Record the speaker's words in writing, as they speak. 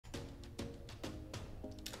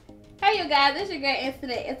Hey you guys, it's your girl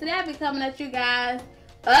Incident, and today I'll be coming at you guys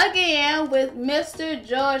again with Mr.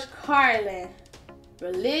 George Carlin.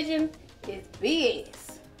 Religion is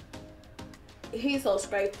BS. He's so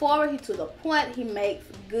straightforward, he's to the point, he makes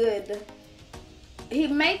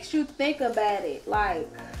you think about it, like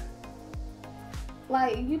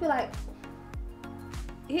you be like,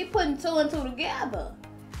 he putting two and two together.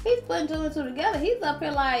 He's putting two and two together. He's up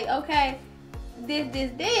here like, okay, this,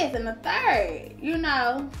 and the third, you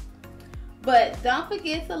know. But don't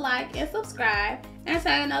forget to like and subscribe and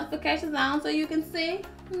turn your notifications on so you can see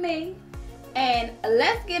me. And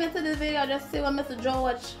let's get into this video just to see what Mr.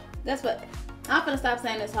 George, that's what, I'm gonna stop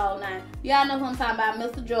saying this whole name. Y'all know who I'm talking about,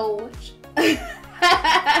 Mr. George. Let's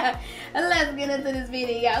get into this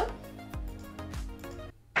video.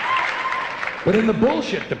 But in the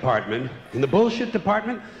bullshit department,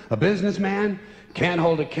 a businessman can't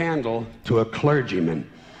hold a candle to a clergyman.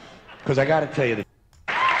 Because I gotta tell you the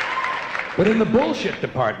But in the bullshit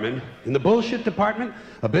department,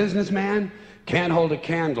 a businessman can't hold a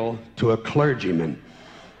candle to a clergyman.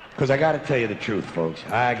 Because I gotta tell you the truth, folks.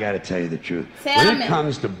 I gotta tell you the truth. When it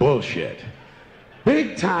comes to bullshit,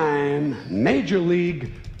 big time, major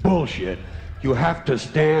league bullshit, you have to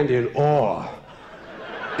stand in awe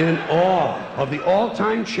of the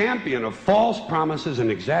all-time champion of false promises and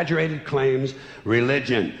exaggerated claims,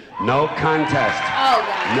 religion. No contest. Oh,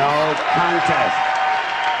 God. No contest.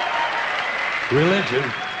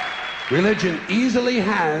 Religion easily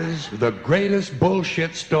has the greatest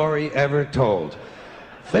bullshit story ever told.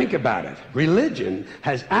 Think about it. Religion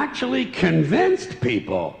has actually convinced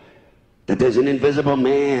people that there's an invisible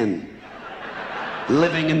man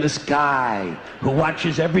living in the sky who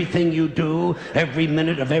watches everything you do every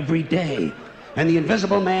minute of every day. And the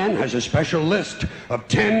invisible man has a special list of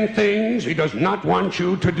 10 things he does not want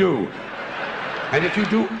you to do. And if you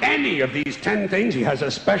do any of these 10 things, he has a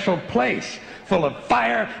special place full of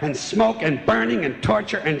fire and smoke and burning and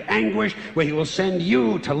torture and anguish where he will send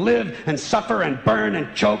you to live and suffer and burn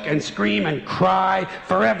and choke and scream and cry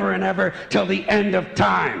forever and ever till the end of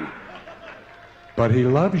time. But he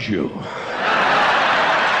loves you.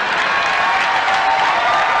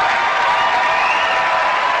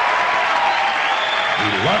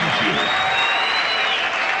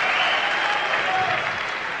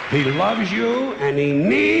 He loves you and he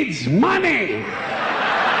needs money.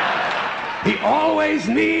 He always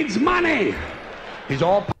needs money. He's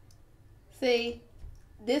all... See,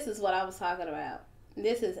 this is what I was talking about.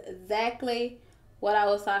 This is exactly what I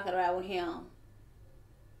was talking about with him.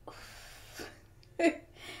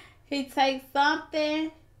 He takes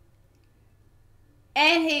something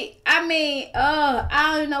and I don't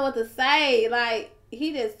even know what to say. Like,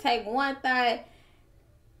 he just take one thing,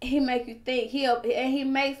 he make you think, and he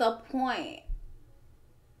makes a point.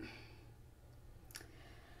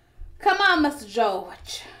 Come on, Mr.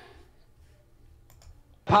 George.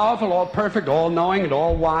 Powerful, all perfect, all knowing, and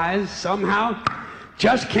all wise, somehow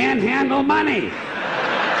just can't handle money.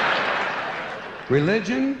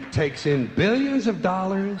 Religion takes in billions of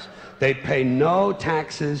dollars, they pay no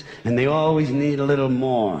taxes, and they always need a little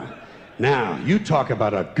more. Now, you talk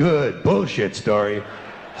about a good bullshit story.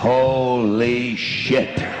 Holy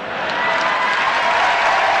shit.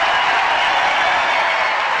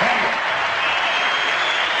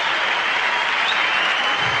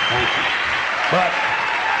 Thank you. But,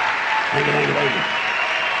 thank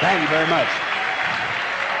you very much.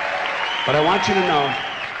 But I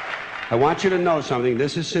want you to know something.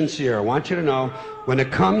 This is sincere. I want you to know, when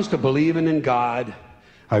it comes to believing in God,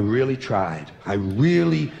 I really tried. I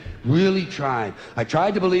really tried. I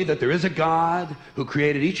tried to believe that there is a God who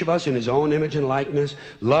created each of us in his own image and likeness,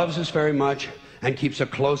 loves us very much, and keeps a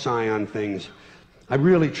close eye on things. I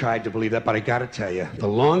really tried to believe that, but I gotta tell you, the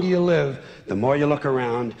longer you live, the more you look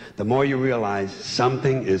around, the more you realize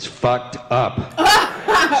something is fucked up.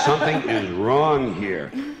 Something is wrong here.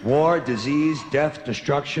 War, disease, death,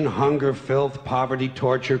 destruction, hunger, filth, poverty,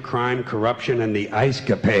 torture, crime, corruption, and the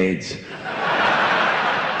ice-capades.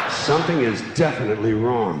 Something is definitely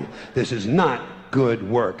wrong. This is not good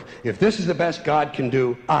work. If this is the best God can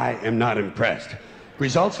do, I am not impressed.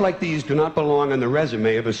 Results like these do not belong on the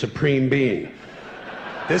resume of a supreme being.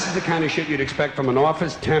 This is the kind of shit you'd expect from an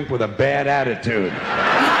office temp with a bad attitude.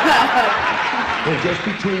 And just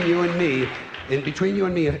between you and me, in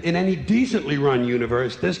any decently run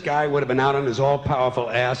universe, this guy would have been out on his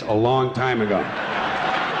all-powerful ass a long time ago.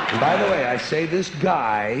 And by the way, I say this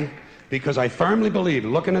guy because I firmly believe,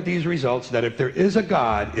 looking at these results, that if there is a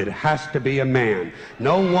God, it has to be a man.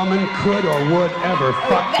 No woman could or would ever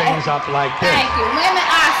fuck things up like this. Thank you. Women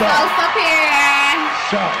are so superior.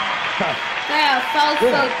 They are so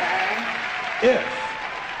super.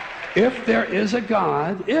 If there is a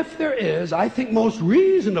God, if there is, I think most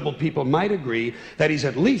reasonable people might agree that he's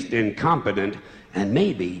at least incompetent and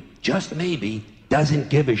maybe, just maybe, doesn't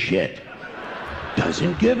give a shit.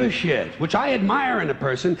 Doesn't give a shit, which I admire in a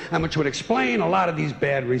person and which would explain a lot of these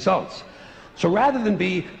bad results. So rather than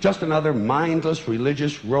be just another mindless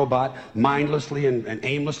religious robot, mindlessly and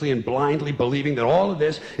aimlessly and blindly believing that all of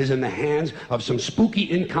this is in the hands of some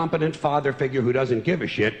spooky, incompetent father figure who doesn't give a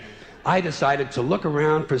shit, I decided to look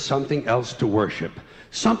around for something else to worship,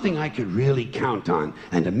 something I could really count on.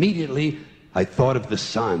 And immediately, I thought of the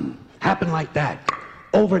sun. Happened like that.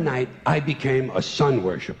 Overnight, I became a sun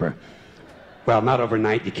worshiper. Well, not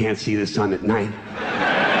overnight. You can't see the sun at night.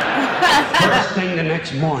 First thing the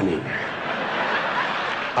next morning,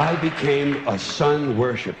 I became a sun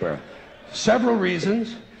worshiper. Several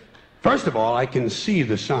reasons. First of all, I can see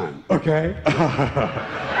the sun, okay?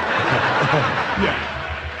 Yeah.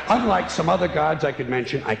 Unlike some other gods I could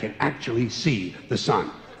mention, I can actually see the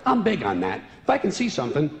sun. I'm big on that. If I can see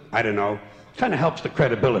something, I don't know, kind of helps the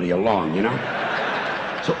credibility along, you know?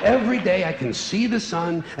 So every day I can see the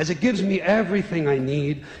sun as it gives me everything I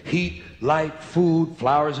need: heat, light, food,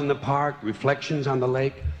 flowers in the park, reflections on the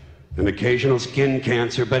lake, an occasional skin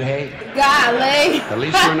cancer, but hey, golly, at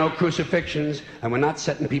least there are no crucifixions, and we're not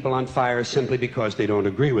setting people on fire simply because they don't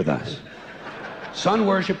agree with us. Sun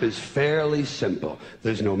worship is fairly simple.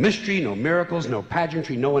 There's no mystery, no miracles, no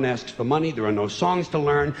pageantry, no one asks for money, there are no songs to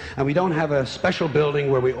learn, and we don't have a special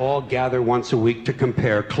building where we all gather once a week to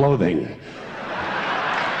compare clothing.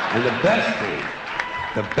 And the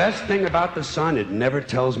best thing about the sun, it never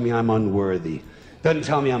tells me I'm unworthy. Doesn't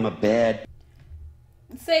tell me I'm a bad...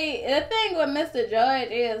 See, the thing with Mr.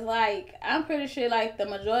 George is, like, I'm pretty sure, like, the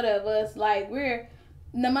majority of us, like,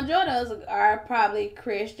 the majority of us are probably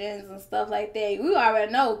Christians and stuff like that. We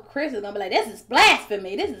already know Christians gonna be like, this is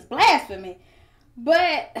blasphemy, this is blasphemy.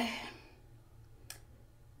 But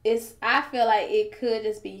I feel like it could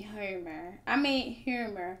just be humor. I mean,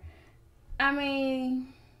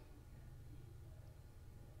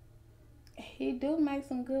 he do make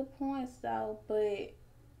some good points though, but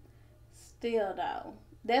still though,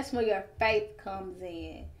 that's where your faith comes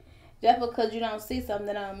in. Just because you don't see something,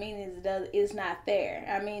 that don't mean it's not there.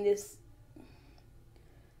 I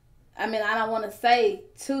don't want to say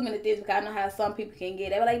too many things because I know how some people can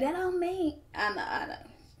get. They were like, that don't mean. I know.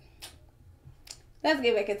 Let's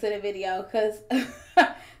get back into the video because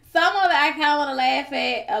some of it I kind of want to laugh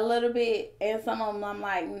at a little bit, and some of them I'm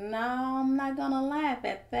like, no, I'm not going to laugh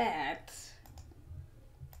at that.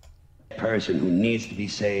 Person who needs to be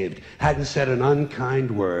saved, hadn't said an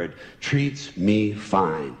unkind word, treats me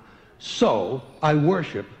fine. So I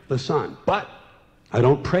worship the sun, but I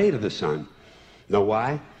don't pray to the sun. Know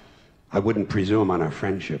why? I wouldn't presume on our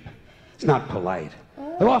friendship. It's not polite.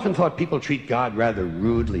 I've often thought people treat God rather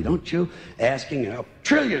rudely, don't you? Asking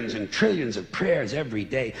trillions and trillions of prayers every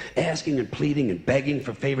day, asking and pleading and begging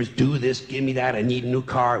for favors. Do this, give me that, I need a new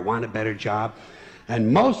car, I want a better job.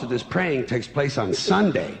 And most of this praying takes place on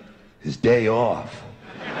Sunday, his day off.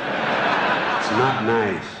 It's not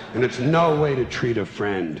nice, and it's no way to treat a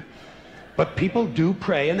friend. But people do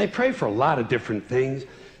pray, and they pray for a lot of different things.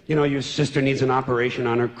 You know, your sister needs an operation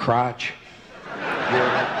on her crotch.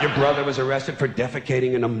 Your brother was arrested for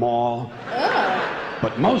defecating in a mall. Oh.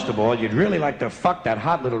 But most of all, you'd really like to fuck that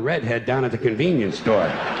hot little redhead down at the convenience store.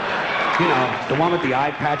 You know, the one with the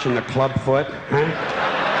eye patch and the club foot,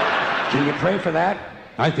 huh? Can you pray for that?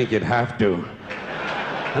 I think you'd have to.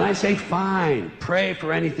 And I say, fine, pray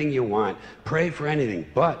for anything you want. Pray for anything.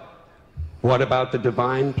 But what about the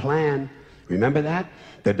divine plan? Remember that?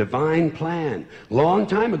 The divine plan. Long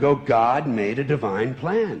time ago, God made a divine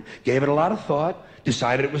plan. Gave it a lot of thought,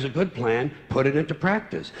 decided it was a good plan, put it into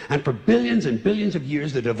practice. And for billions and billions of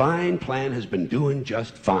years, the divine plan has been doing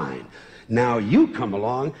just fine. Now you come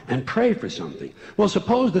along and pray for something. Well,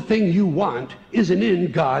 suppose the thing you want isn't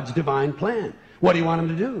in God's divine plan. What do you want him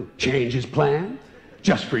to do? Change his plan?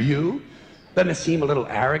 Just for you? Doesn't it seem a little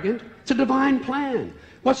arrogant? It's a divine plan.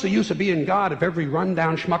 What's the use of being God if every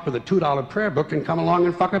rundown schmuck with a $2 prayer book can come along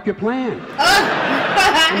and fuck up your plan?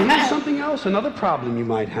 And here's something else, another problem you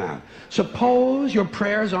might have. Suppose your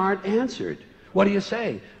prayers aren't answered. What do you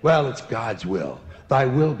say? Well, it's God's will. Thy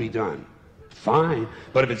will be done. Fine,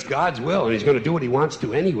 but if it's God's will and he's going to do what he wants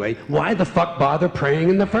to anyway, why the fuck bother praying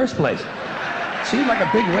in the first place? Seems like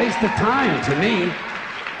a big waste of time to me.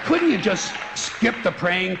 Couldn't you just skip the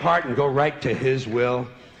praying part and go right to his will?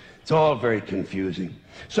 It's all very confusing.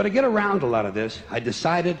 So to get around a lot of this, I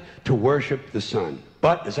decided to worship the sun.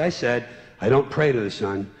 But, as I said, I don't pray to the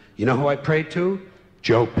sun. You know who I pray to?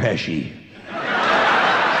 Joe Pesci.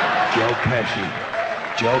 Joe Pesci.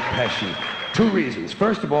 Joe Pesci. 2 reasons.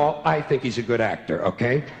 First of all, I think he's a good actor,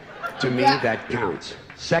 okay? To me, that counts.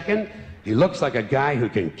 Second, he looks like a guy who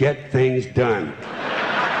can get things done.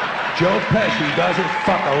 Joe Pesci doesn't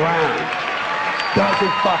fuck around.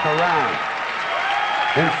 Doesn't fuck around.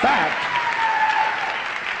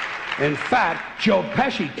 In fact, Joe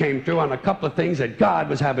Pesci came through on a couple of things that God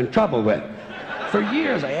was having trouble with. For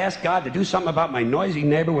years, I asked God to do something about my noisy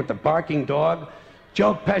neighbor with the barking dog.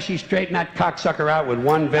 Joe Pesci straightened that cocksucker out with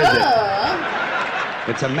 1 visit.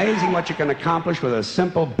 It's amazing what you can accomplish with a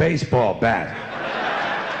simple baseball bat.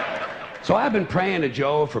 So I've been praying to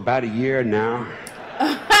Joe for about a year now.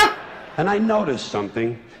 And I noticed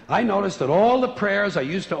something. I noticed that all the prayers I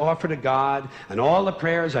used to offer to God and all the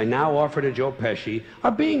prayers I now offer to Joe Pesci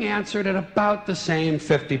are being answered at about the same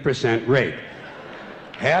 50% rate.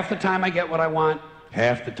 Half the time I get what I want,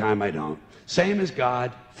 half the time I don't. Same as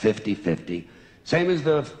God, 50-50. Same as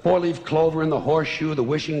the 4-leaf clover and the horseshoe, the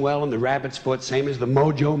wishing well and the rabbit's foot. Same as the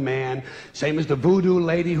mojo man. Same as the voodoo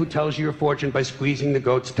lady who tells you your fortune by squeezing the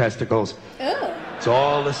goat's testicles. Ew. It's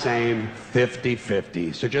all the same,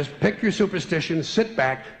 50-50. So just pick your superstition, sit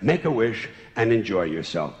back, make a wish, and enjoy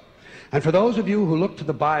yourself. And for those of you who look to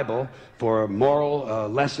the Bible for moral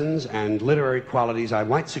lessons and literary qualities, I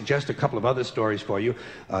might suggest a couple of other stories for you.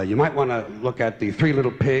 You might want to look at The 3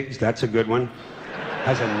 Little Pigs. That's a good one.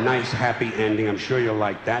 Has a nice, happy ending. I'm sure you'll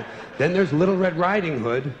like that. Then there's Little Red Riding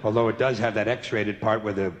Hood, although it does have that X-rated part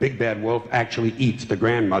where the big bad wolf actually eats the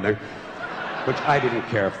grandmother, which I didn't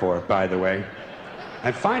care for, by the way.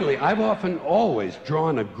 And finally, I've often always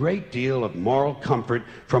drawn a great deal of moral comfort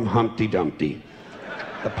from Humpty Dumpty.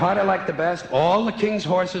 The part I like the best, all the king's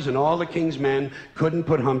horses and all the king's men couldn't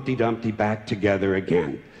put Humpty Dumpty back together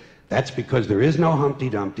again. That's because there is no Humpty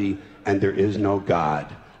Dumpty and there is no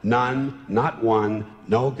God. None, not one,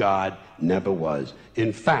 no God, never was.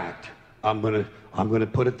 In fact, I'm gonna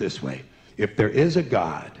put it this way. If there is a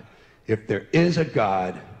God,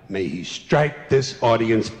 may he strike this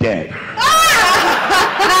audience dead.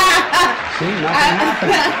 See, nothing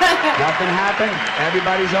happened. Nothing happened.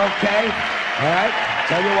 Everybody's okay. All right?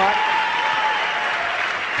 Tell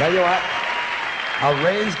you what. I'll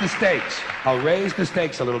raise the stakes. I'll raise the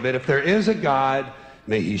stakes a little bit. If there is a God,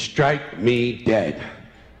 may he strike me dead.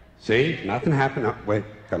 See? Nothing happened. Oh, wait.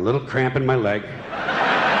 Got a little cramp in my leg.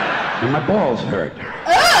 And my balls hurt.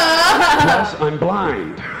 Plus, I'm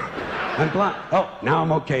blind. Oh, now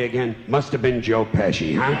I'm okay again. Must have been Joe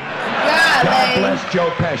Pesci, huh? God bless Joe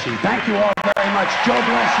Pesci. Thank you all very much. Joe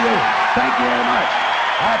bless you. Thank you very much.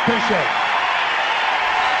 I appreciate it.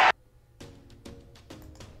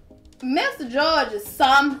 Mr. George is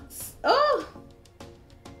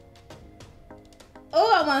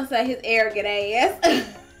I want to say his arrogant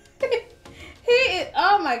ass. He is,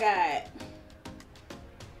 oh my God.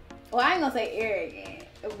 Well, I ain't gonna say arrogant,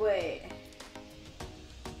 but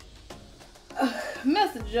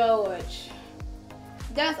Mr. George,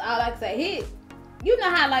 that's all I can say. You know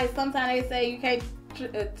how like sometimes they say you can't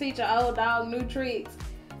teach an old dog new tricks.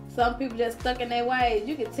 Some people just stuck in their ways.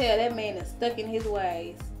 You can tell that man is stuck in his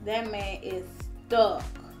ways. That man is stuck.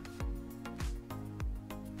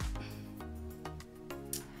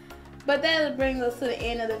 But that brings us to the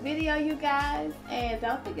end of the video, you guys. And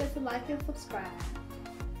don't forget to like and subscribe.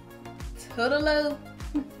 Toodaloo.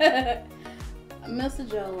 Mr.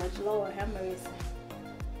 George, Lord have mercy.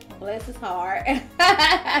 Bless his heart.